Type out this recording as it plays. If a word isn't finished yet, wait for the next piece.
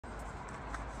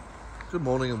Good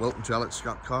morning and welcome to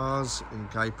Scott Cars in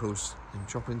Guidepost in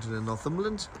Choppington in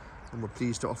Northumberland, and we're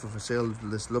pleased to offer for sale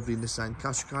this lovely Nissan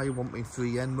Qashqai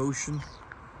 1.3 N motion,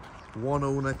 one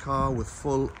owner car with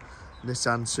full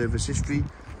Nissan service history,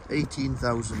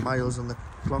 18,000 miles on the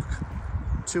clock,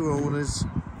 two owners.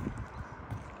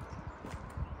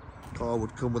 Car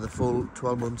would come with a full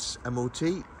 12 months MOT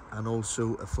and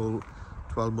also a full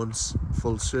 12 months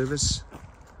full service.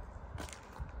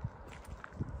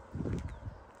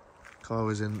 Car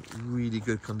is in really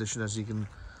good condition, as you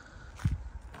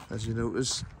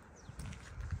notice.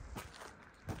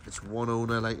 It's one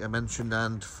owner, like I mentioned,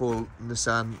 and full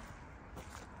Nissan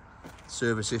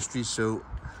service history, so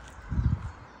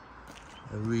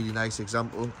a really nice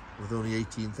example with only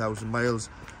 18,000 miles.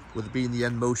 With it being the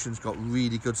N motion, it's got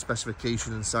really good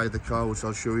specification inside the car, which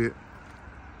I'll show you.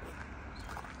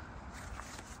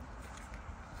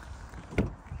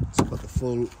 It's got the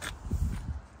full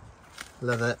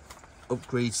leather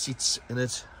upgrade seats in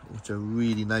it, which are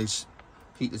really nice.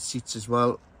 Heated seats as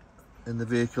well in the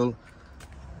vehicle,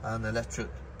 and electric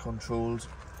controlled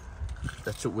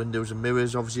electric windows and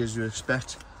mirrors, obviously, as you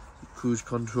expect. Your cruise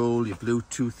control, your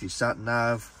Bluetooth, your sat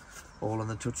nav, all on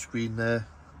the touch screen there.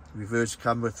 Reverse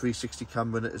camera, 360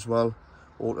 camera in it as well.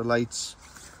 Auto lights,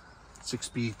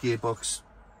 6-speed gearbox.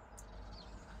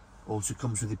 Also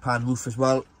comes with the pan roof as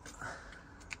well.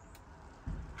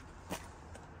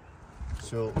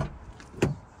 So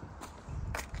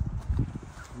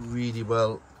really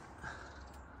well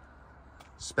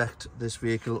spec'd this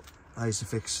vehicle,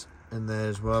 Isofix in there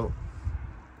as well.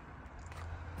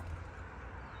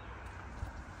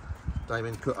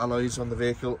 Diamond cut alloys on the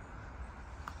vehicle.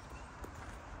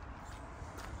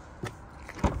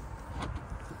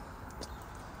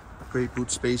 Great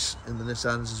boot space in the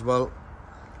Nissans as well.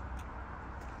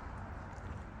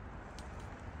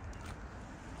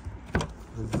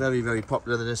 Very, very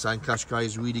popular. The Nissan Qashqai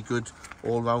is a really good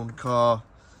all-round car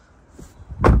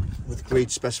with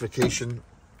great specification.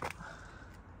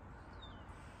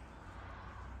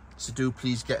 So do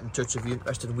please get in touch if you're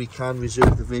interested, and we can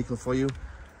reserve the vehicle for you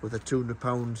with a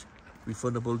 £200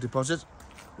 refundable deposit,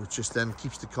 which just then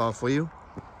keeps the car for you.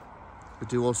 We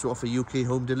do also offer UK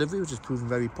home delivery, which has proven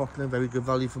very popular, very good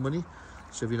value for money.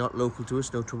 So if you're not local to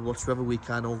us, no trouble whatsoever, we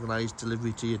can organise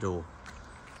delivery to your door.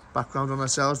 Background on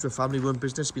ourselves: we're a family-run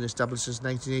business, been established since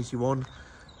 1981.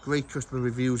 Great customer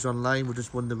reviews online. We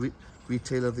just won the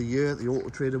Retailer of the Year at the Auto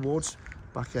Trade Awards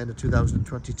back end of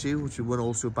 2022, which we won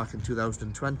also back in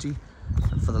 2020.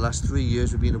 And for the last 3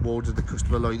 years, we've been awarded the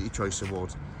Customer Loyalty Choice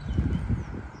Award.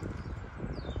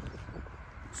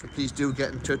 So please do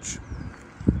get in touch.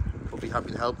 We'll be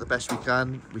happy to help the best we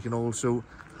can. We can also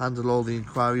handle all the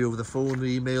inquiry over the phone or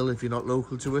email if you're not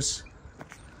local to us.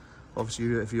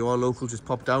 Obviously, if you are local, just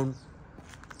pop down.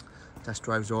 Test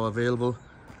drives are available.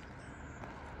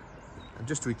 And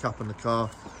just to recap on the car: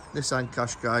 Nissan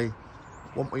Qashqai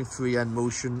 1.3 N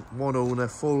motion, one owner,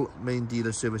 full main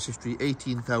dealer service history,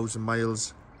 18,000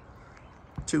 miles,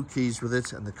 2 keys with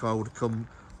it, and the car would come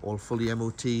all fully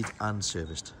MOT'd and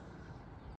serviced.